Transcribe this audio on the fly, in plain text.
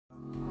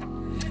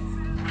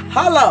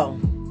Hello.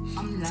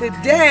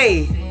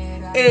 Today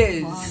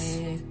is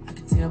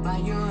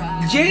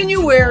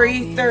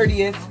January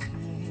 30th,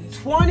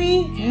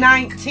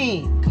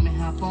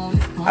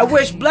 2019. I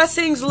wish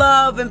blessings,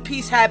 love, and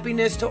peace,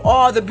 happiness to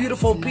all the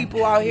beautiful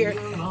people out here.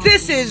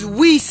 This is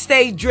We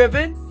Stay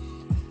Driven.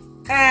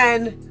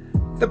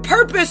 And the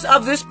purpose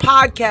of this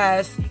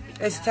podcast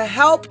is to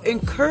help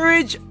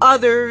encourage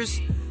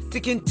others to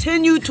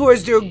continue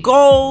towards their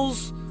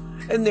goals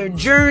and their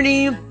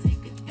journey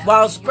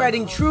while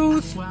spreading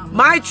truth,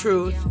 my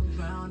truth,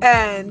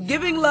 and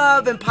giving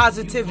love and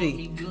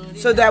positivity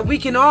so that we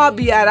can all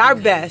be at our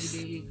best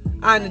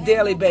on a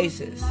daily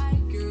basis.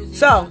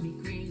 So,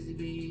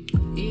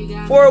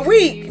 for a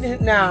week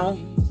now,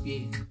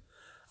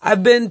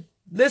 I've been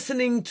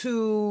listening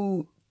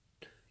to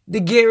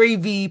the Gary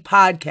Vee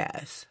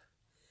podcast,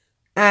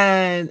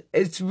 and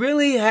it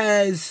really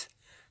has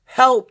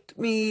helped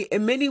me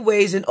in many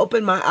ways and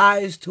opened my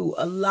eyes to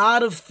a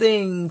lot of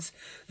things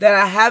that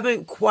I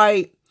haven't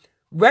quite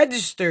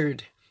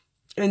registered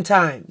in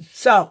time.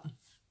 So,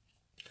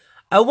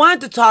 I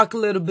wanted to talk a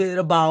little bit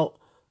about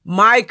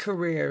my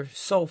career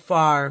so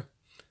far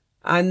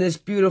on this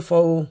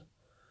beautiful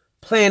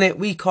planet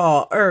we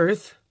call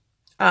Earth.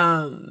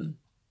 So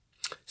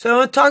I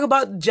want to talk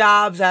about the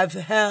jobs I've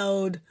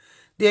held,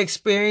 the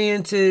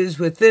experiences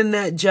within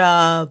that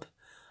job,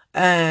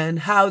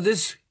 and how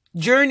this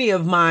journey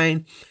of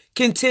mine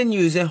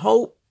continues, and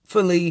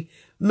hopefully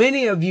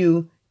many of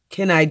you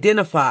can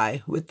identify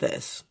with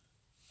this.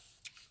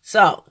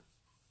 So,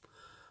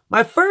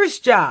 my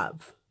first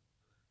job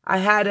I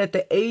had at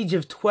the age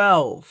of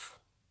 12.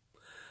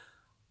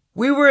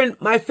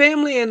 My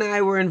family and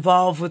I were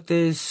involved with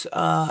this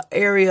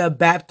area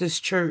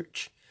Baptist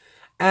church.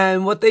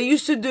 And what they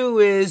used to do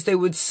is they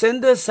would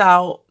send us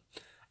out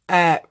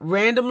at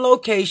random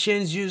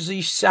locations,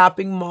 usually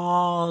shopping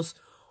malls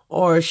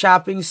or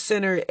shopping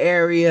center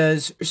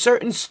areas,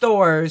 certain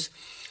stores.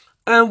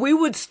 And we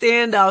would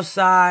stand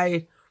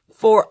outside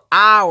for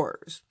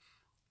hours.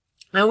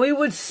 And we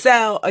would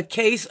sell a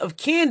case of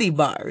candy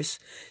bars,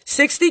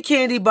 60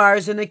 candy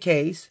bars in a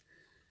case,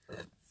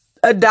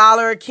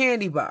 $1 a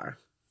candy bar.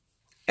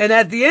 And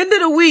at the end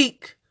of the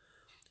week,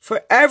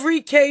 for every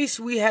case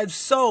we had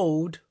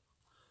sold,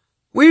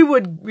 we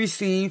would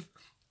receive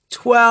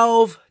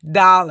 $12.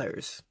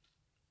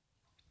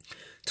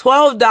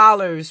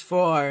 $12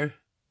 for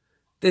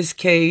this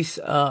case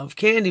of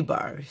candy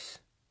bars.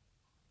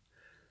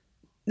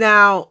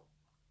 Now,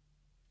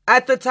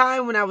 at the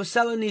time when I was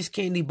selling these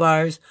candy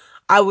bars,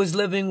 I was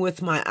living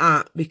with my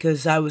aunt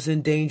because I was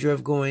in danger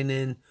of going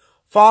in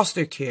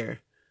foster care.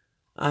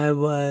 I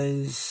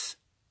only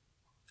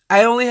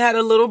had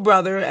a little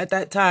brother at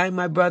that time.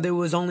 My brother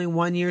was only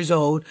 1 year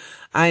old.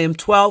 I am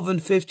 12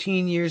 and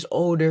 15 years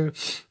older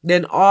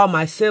than all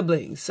my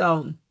siblings.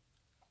 So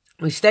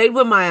we stayed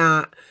with my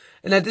aunt.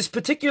 And at this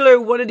particular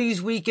one of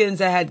these weekends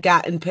I had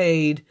gotten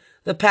paid,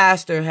 the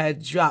pastor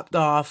had dropped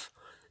off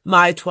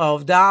my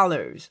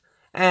 $12.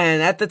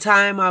 And at the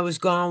time I was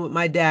gone with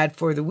my dad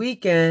for the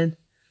weekend,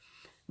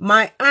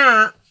 my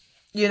aunt,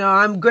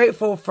 I'm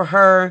grateful for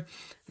her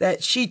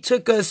that she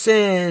took us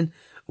in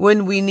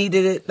when we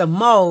needed it the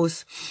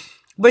most,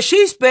 but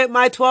she spent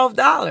my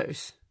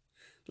 $12.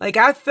 Like,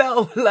 I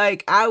felt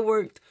like I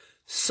worked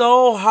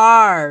so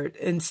hard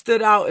and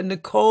stood out in the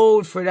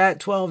cold for that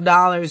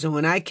 $12. And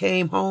when I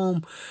came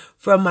home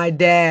from my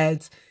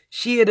dad's,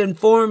 she had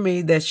informed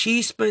me that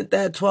she spent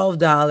that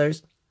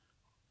 $12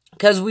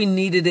 because we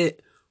needed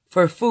it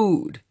for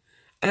food.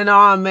 And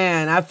oh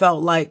man, I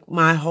felt like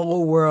my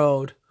whole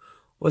world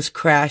was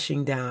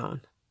crashing down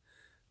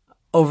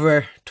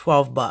over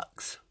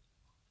 $12.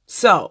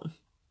 So,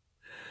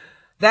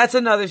 that's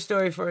another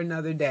story for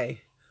another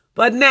day.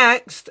 But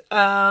next,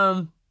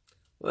 when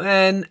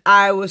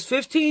I was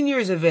 15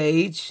 years of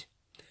age,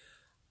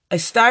 I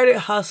started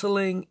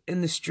hustling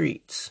in the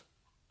streets.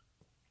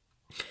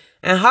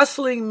 And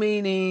hustling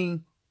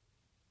meaning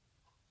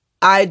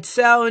I'd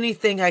sell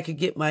anything I could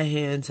get my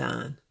hands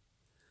on.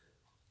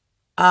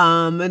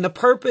 And the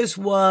purpose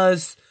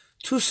was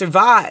to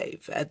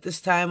survive. At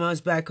this time, I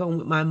was back home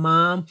with my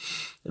mom.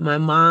 And my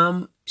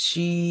mom,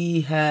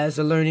 she has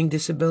a learning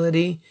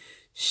disability.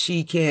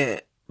 She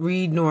can't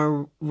read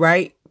nor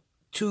write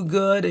too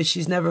good, and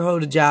she's never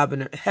held a job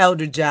in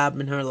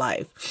her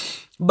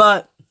life.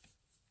 But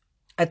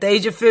at the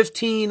age of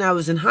 15, I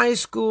was in high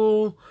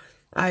school.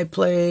 I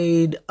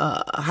played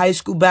high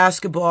school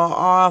basketball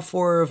all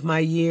 4 of my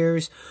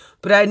years,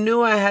 but I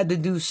knew I had to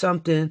do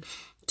something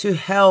to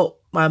help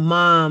my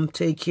mom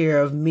take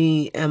care of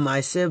me and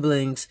my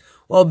siblings.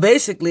 Well,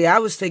 basically, I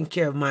was taking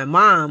care of my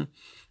mom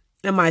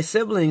and my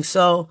siblings,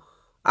 so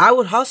I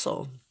would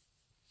hustle.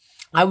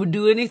 I would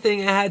do anything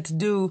I had to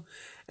do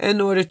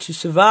in order to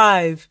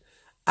survive.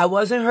 I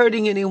wasn't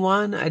hurting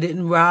anyone. I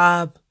didn't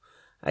rob.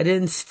 I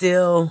didn't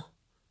steal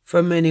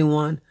from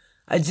anyone.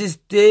 I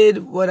just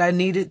did what I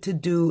needed to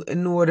do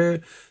in order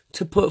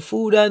to put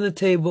food on the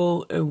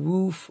table and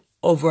roof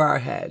over our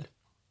head.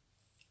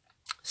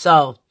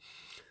 So,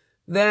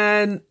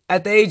 then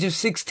at the age of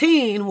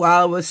 16,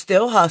 while I was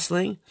still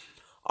hustling,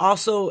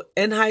 Also,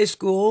 in high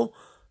school,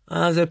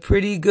 I was a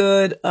pretty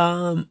good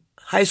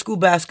high school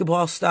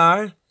basketball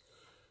star.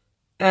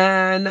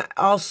 And I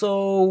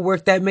also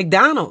worked at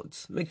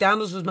McDonald's.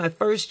 McDonald's was my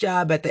first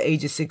job at the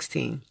age of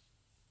 16.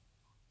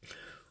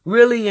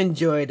 Really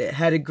enjoyed it.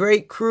 Had a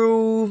great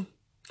crew.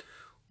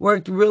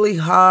 Worked really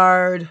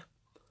hard.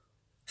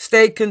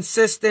 Stayed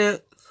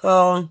consistent.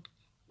 So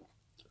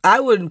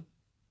I would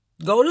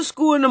go to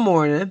school in the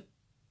morning.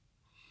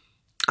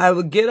 I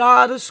would get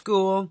out of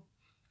school.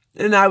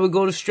 And I would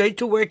go straight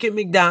to work at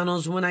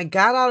McDonald's. When I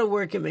got out of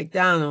work at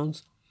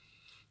McDonald's,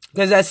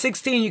 because at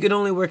 16, you could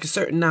only work a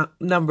certain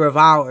number of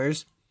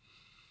hours.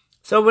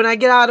 So when I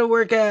get out of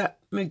work at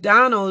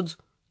McDonald's,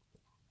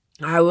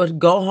 I would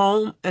go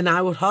home and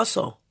I would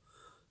hustle.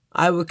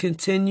 I would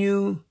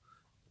continue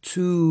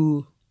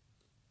to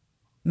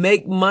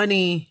make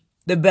money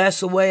the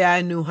best way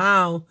I knew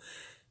how,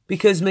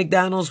 because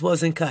McDonald's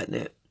wasn't cutting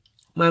it.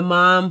 My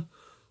mom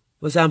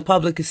was on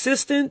public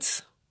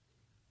assistance.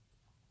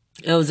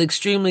 It was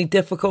extremely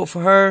difficult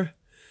for her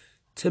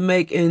to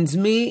make ends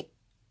meet,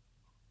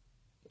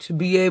 to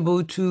be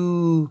able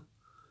to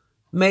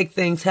make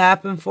things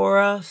happen for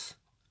us.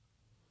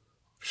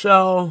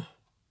 So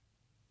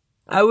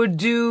I would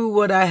do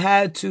what I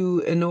had to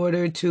in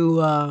order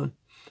to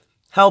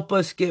help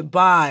us get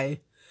by.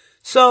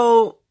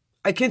 So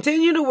I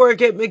continued to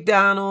work at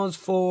McDonald's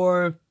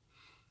for,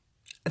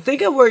 I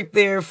think I worked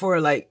there for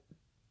like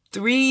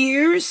 3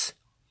 years.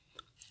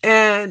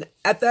 And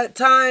at that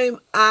time,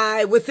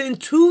 within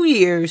 2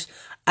 years,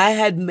 I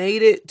had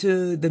made it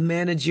to the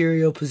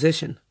managerial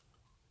position.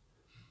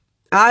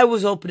 I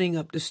was opening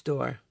up the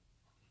store.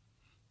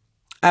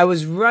 I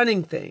was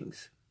running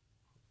things.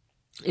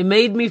 It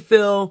made me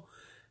feel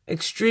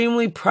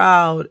extremely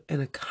proud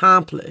and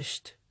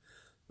accomplished.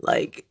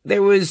 Like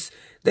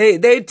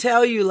they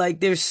tell you like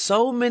there's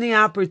so many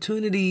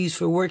opportunities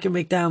for working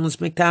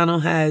McDonald's.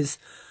 McDonald's has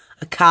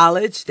a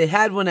college. They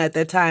had one at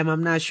that time.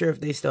 I'm not sure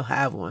if they still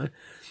have one.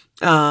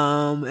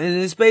 And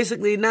it's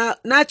basically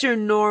not your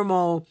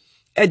normal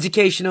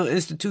educational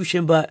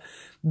institution, but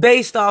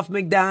based off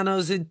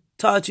McDonald's, it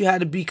taught you how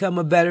to become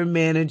a better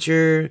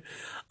manager.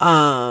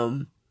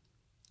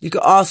 You could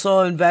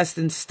also invest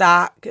in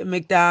stock at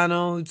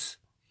McDonald's.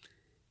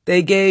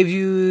 They gave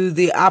you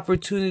the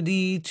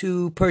opportunity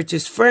to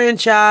purchase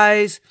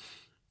franchise.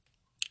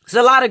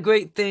 There's a lot of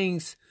great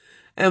things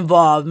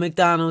involved.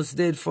 McDonald's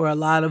did for a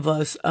lot of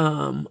us,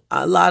 a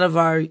lot of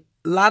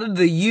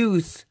the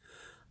youth,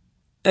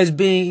 as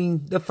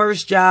being the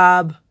first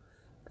job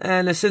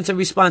and a sense of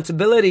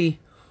responsibility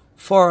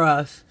for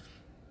us.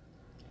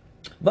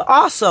 But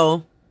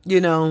also,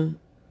 it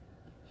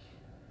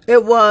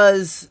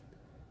was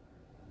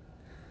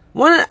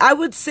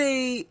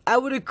I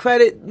would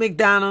accredit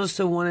McDonald's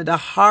to one of the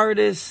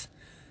hardest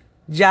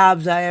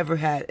jobs I ever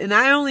had. And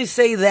I only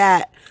say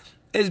that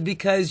is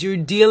because you're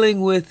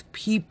dealing with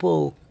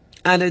people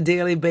on a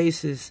daily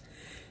basis.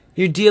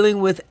 You're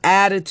dealing with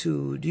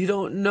attitude. You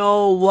don't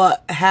know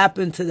what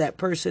happened to that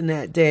person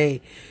that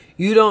day.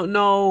 You don't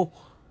know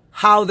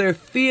how they're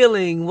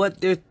feeling,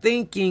 what they're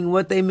thinking,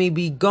 what they may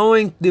be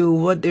going through,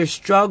 what their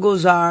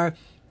struggles are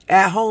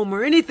at home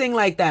or anything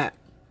like that.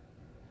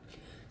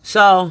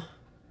 So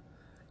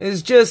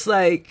it's just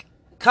like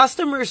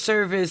customer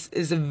service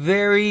is a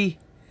very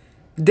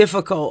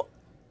difficult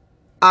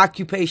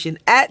occupation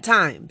at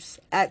times.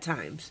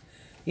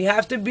 You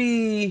have to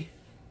be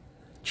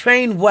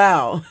trained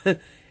well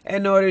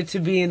in order to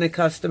be in the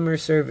customer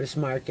service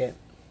market.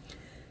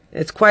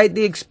 It's quite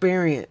the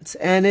experience,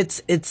 and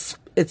it's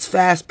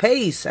fast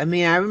paced. I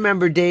mean, I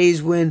remember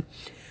days when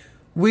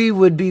we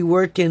would be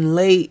working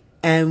late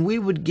and we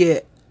would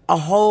get a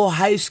whole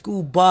high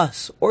school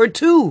bus or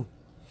two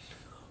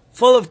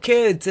full of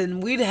kids,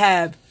 and we'd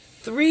have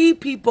 3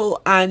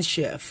 people on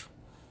shift.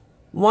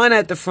 One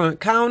at the front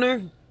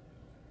counter,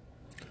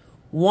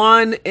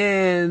 one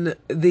in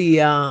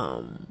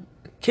the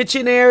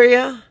kitchen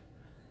area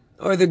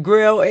or the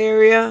grill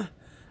area,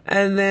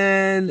 and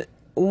then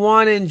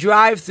one in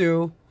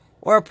drive-through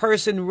or a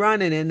person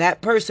running. And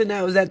that person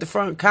that was at the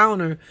front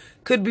counter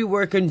could be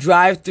working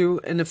drive-through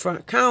in the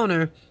front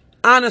counter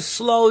on a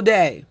slow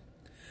day.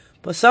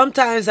 But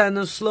sometimes on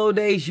those slow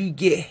days, you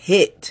get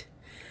hit.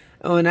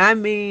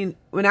 And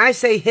when I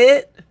say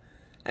hit,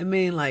 I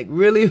mean like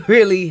really,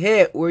 really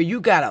hit, where you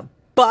got a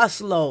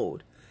bus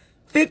load.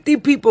 50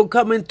 people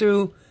coming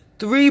through,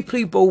 3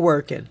 people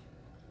working.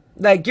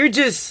 Like you're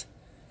just,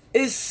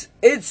 it's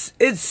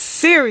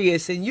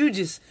serious. And you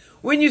just,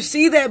 when you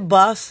see that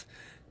bus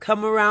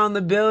come around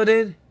the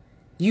building,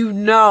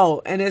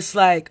 and it's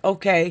like,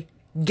 okay,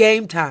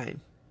 game time.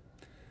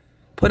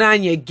 Put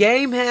on your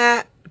game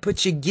hat,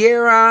 put your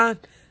gear on,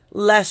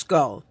 let's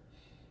go.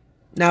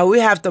 Now we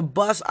have to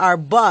bust our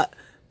butt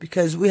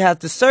because we have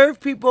to serve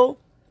people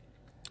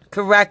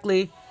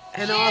correctly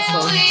and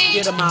also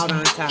get them out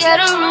on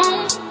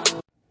time.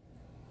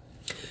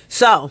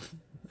 So,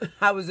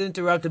 I was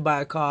interrupted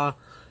by a call.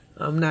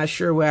 I'm not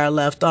sure where I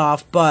left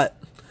off, but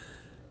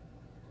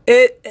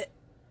the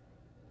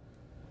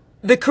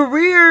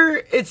career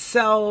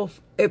itself,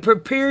 it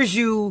prepares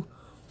you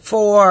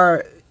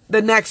for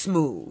the next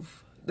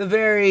move, the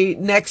very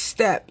next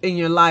step in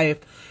your life.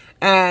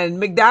 And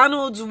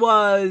McDonald's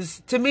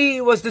was, to me,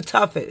 it was the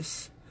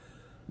toughest.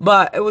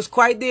 But it was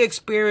quite the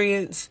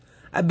experience.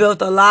 I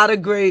built a lot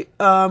of great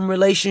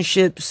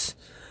relationships.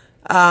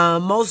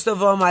 Most of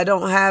them I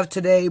don't have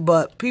today,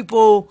 but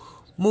people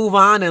move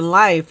on in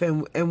life,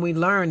 and we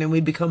learn and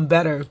we become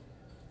better.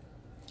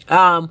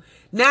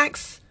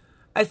 Next,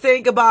 I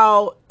think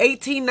about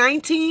 18,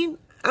 19.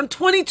 I'm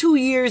 22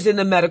 years in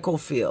the medical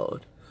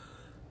field,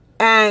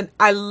 and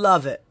I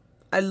love it.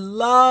 I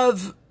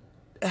love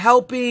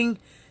helping,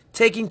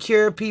 taking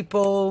care of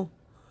people.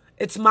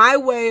 It's my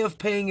way of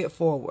paying it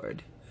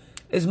forward.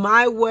 It's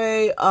my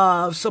way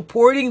of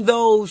supporting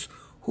those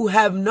who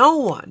have no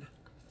one.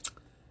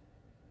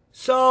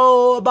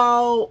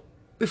 So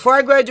before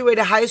I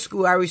graduated high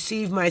school, I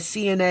received my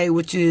CNA,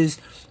 which is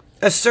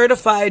a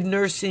certified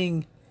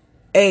nursing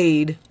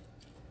aide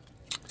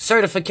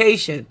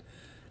certification.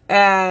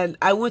 And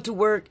I went to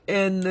work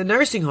in the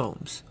nursing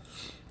homes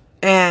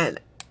and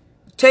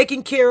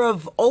taking care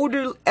of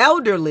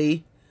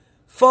elderly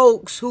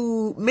folks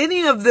who,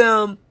 many of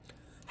them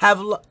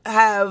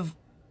have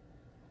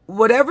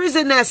whatever's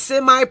in that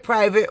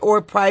semi-private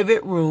or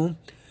private room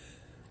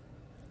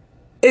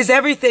is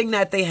everything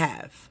that they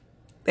have.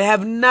 They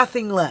have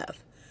nothing left.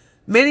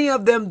 Many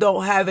of them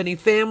don't have any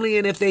family,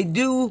 and if they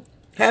do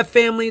have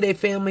family, their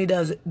family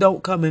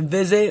don't come and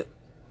visit.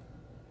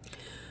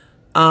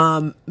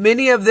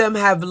 Many of them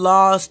have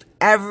lost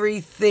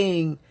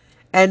everything,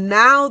 and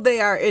now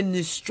they are in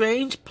this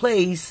strange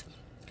place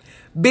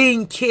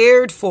being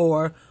cared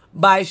for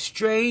by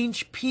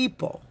strange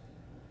people.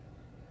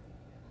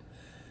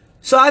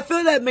 So I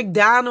feel that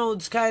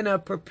McDonald's kind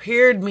of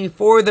prepared me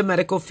for the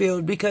medical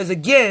field because,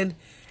 again,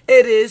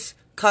 it is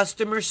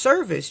customer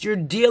service. You're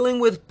dealing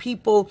with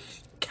people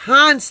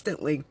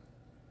constantly.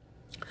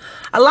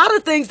 A lot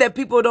of things that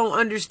people don't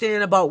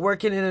understand about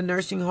working in a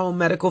nursing home,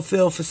 medical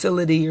field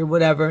facility or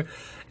whatever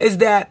is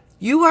that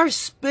you are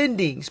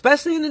spending,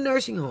 especially in the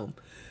nursing home,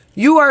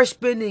 you are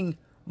spending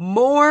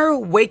more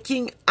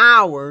waking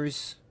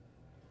hours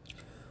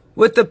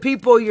with the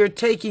people you're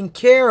taking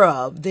care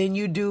of than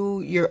you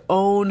do your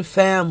own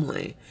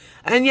family.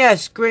 And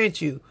yes,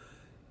 grant you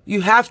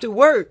have to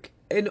work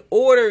in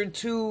order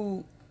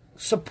to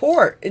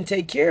support and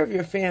take care of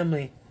your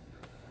family.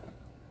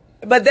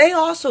 But they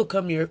also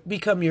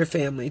become your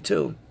family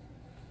too.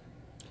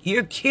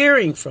 You're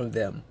caring for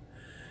them.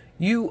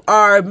 You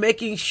are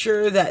making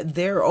sure that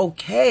they're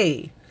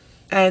okay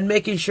and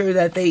making sure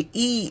that they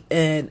eat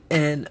and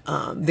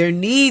their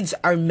needs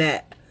are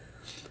met.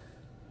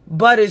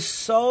 But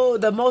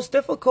the most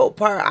difficult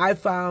part I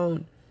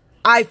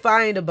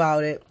find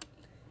about it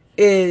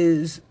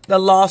is the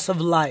loss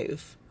of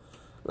life.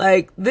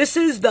 Like, this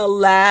is the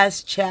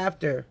last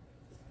chapter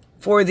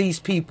for these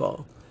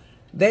people.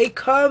 They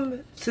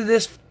come to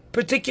this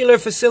particular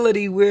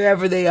facility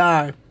wherever they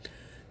are.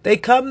 They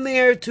come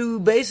there to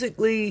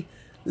basically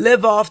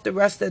live off the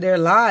rest of their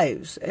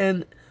lives.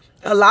 And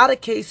a lot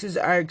of cases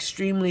are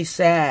extremely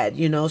sad.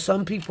 You know,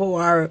 some people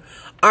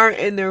aren't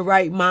in their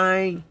right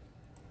mind.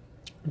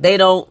 They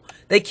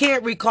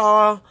can't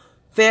recall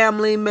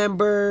family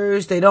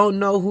members. They don't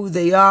know who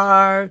they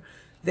are.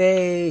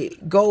 They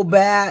go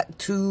back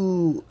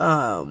to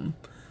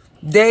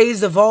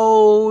days of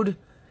old.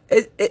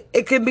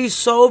 It can be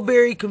so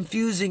very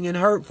confusing and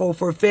hurtful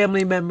for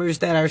family members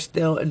that are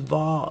still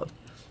involved.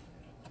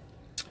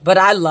 But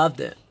I loved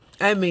it.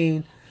 I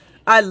mean,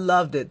 I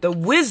loved it. The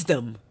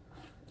wisdom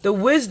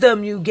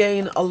you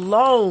gain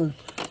alone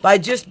by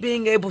just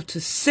being able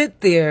to sit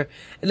there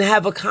and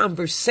have a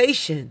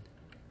conversation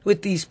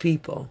with these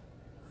people.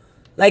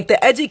 Like,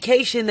 the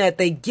education that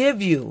they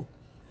give you,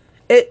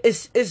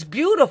 it's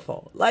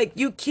beautiful. Like,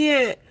 you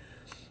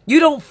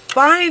don't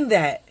find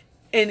that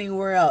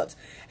anywhere else.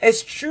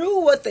 It's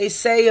true what they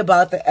say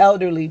about the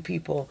elderly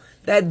people,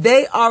 that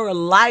they are a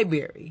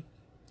library.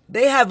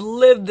 They have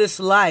lived this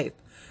life.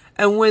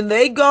 And when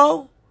they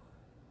go,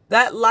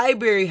 that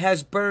library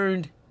has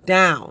burned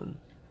down.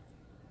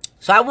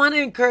 So I want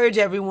to encourage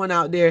everyone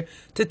out there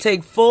to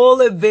take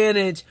full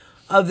advantage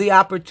of the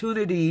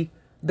opportunity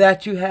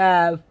that you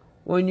have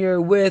when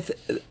you're with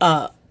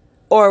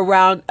or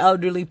around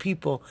elderly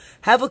people.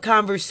 Have a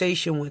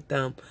conversation with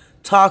them.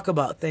 Talk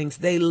about things.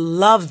 They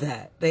love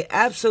that. They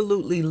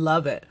absolutely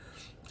love it.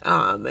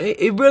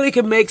 It really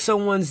can make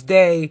someone's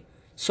day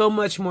so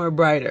much more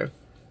brighter.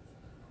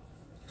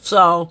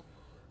 So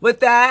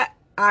with that,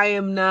 I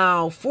am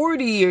now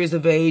 40 years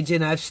of age,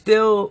 and I'm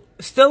still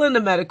in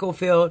the medical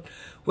field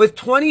with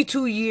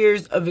 22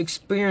 years of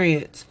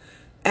experience.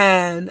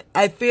 And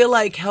I feel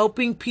like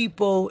helping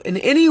people in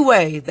any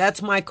way,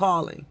 that's my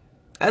calling.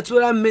 That's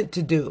what I'm meant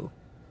to do.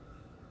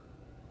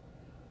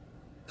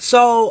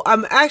 So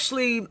I'm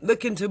actually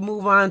looking to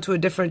move on to a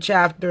different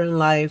chapter in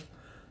life.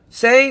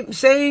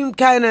 Same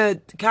kind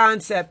of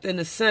concept in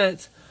a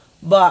sense,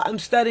 but I'm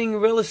studying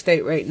real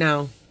estate right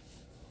now.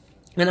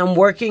 And I'm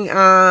working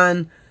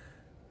on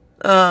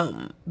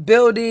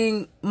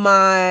building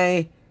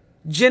my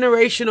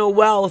generational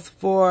wealth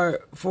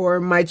for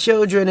my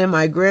children and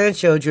my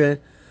grandchildren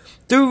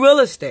through real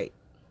estate.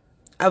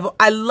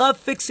 I love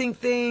fixing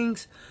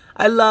things.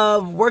 I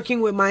love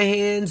working with my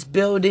hands,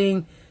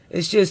 building.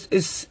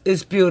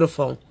 It's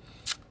beautiful.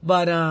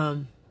 But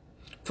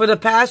for the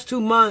past 2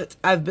 months,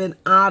 I've been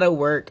out of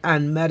work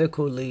on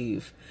medical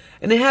leave.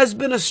 And it has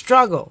been a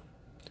struggle.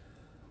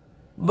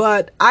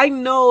 But I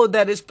know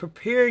that it's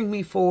preparing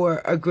me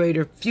for a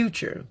greater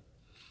future.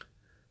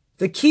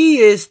 The key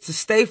is to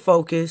stay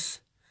focused,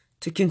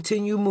 to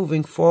continue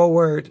moving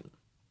forward,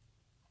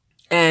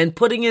 and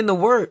putting in the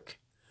work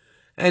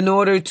in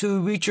order to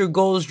reach your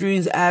goals,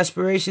 dreams,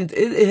 aspirations.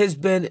 It has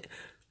been,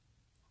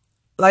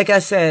 like I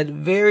said,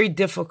 very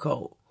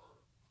difficult.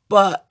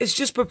 But it's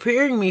just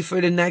preparing me for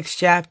the next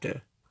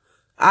chapter.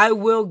 I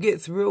will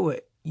get through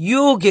it.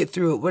 You'll get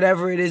through it,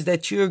 whatever it is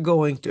that you're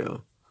going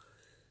through.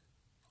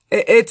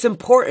 It's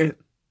important.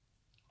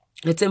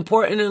 It's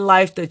important in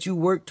life that you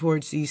work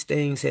towards these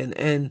things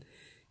and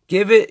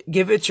give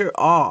it your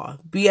all.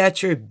 Be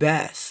at your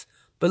best.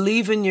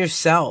 Believe in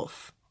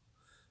yourself.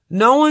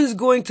 No one's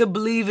going to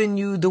believe in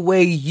you the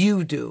way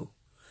you do.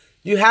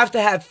 You have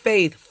to have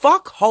faith.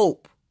 Fuck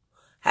hope.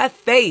 Have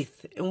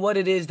faith in what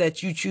it is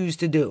that you choose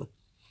to do.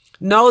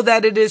 Know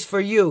that it is for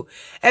you.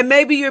 And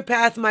maybe your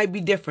path might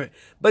be different,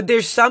 but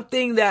there's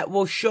something that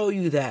will show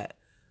you that.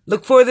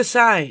 Look for the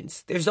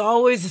signs. There's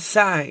always a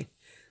sign.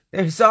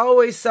 There's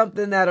always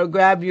something that'll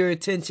grab your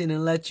attention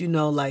and let you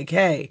know, like,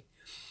 hey,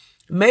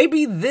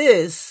 maybe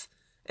this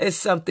is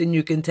something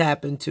you can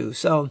tap into.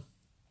 So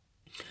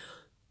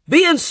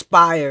be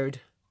inspired.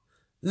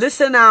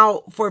 Listen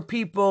out for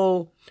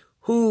people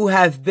who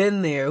have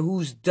been there,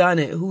 who's done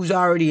it, who's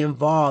already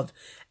involved.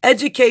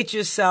 Educate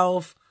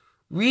yourself.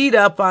 Read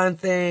up on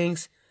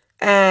things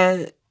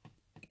and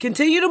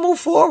continue to move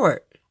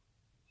forward.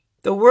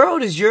 The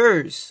world is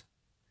yours.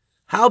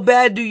 How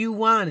bad do you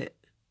want it?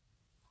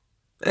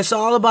 It's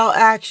all about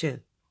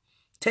action.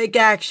 Take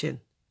action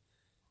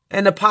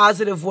in a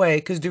positive way,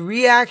 because the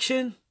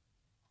reaction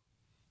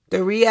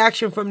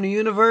from the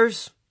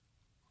universe,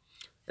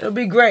 it'll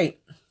be great.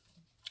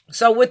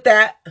 So with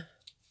that,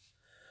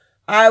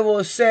 I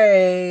will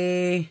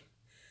say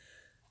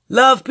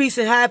love, peace,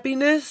 and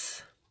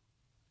happiness.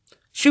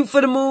 Shoot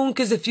for the moon,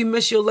 because if you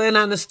miss, you'll land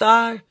on a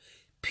star.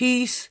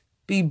 Peace,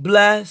 be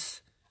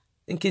blessed,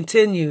 and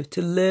continue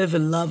to live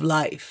and love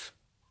life.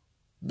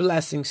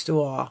 Blessings to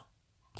all.